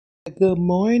Good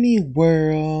morning,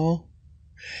 world.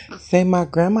 Say, my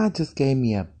grandma just gave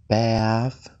me a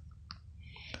bath.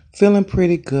 Feeling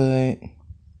pretty good.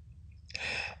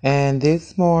 And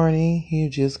this morning, he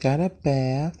just got a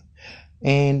bath.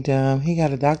 And he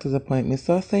got a doctor's appointment.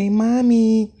 So I say,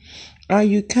 Mommy, are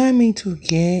you coming to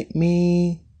get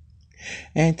me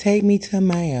and take me to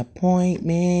my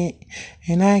appointment?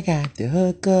 And I got the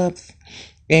hookups.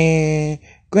 And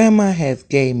Grandma has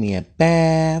gave me a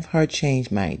bath. Her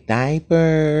changed my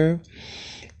diaper.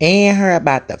 And her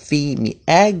about to feed me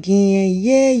again.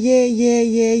 Yeah, yeah, yeah,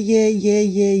 yeah, yeah, yeah,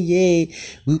 yeah, yeah.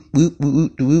 Whoop, whoop,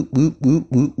 whoop, whoop, whoop, whoop,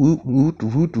 whoop, whoop, whoop,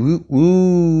 whoop, whoop,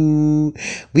 whoop.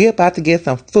 We about to get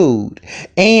some food.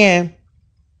 And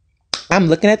I'm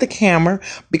looking at the camera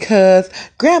because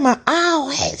Grandma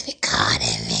always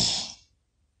recording me.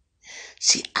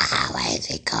 She always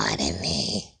recording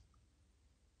me.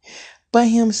 But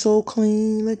him so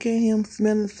clean. Look at him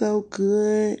smelling so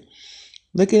good.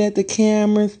 Looking at the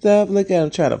camera and stuff. Look at him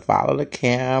trying to follow the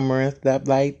camera and stuff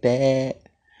like that.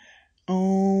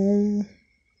 Um,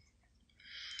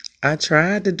 I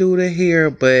tried to do the hair,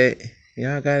 but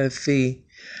y'all gotta see.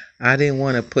 I didn't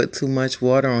want to put too much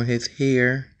water on his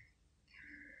hair.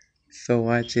 So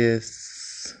I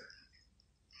just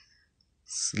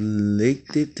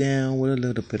slicked it down with a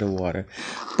little bit of water.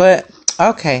 But,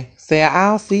 okay. Say,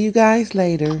 I'll see you guys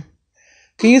later.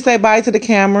 Can you say bye to the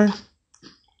camera?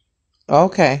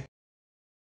 Okay.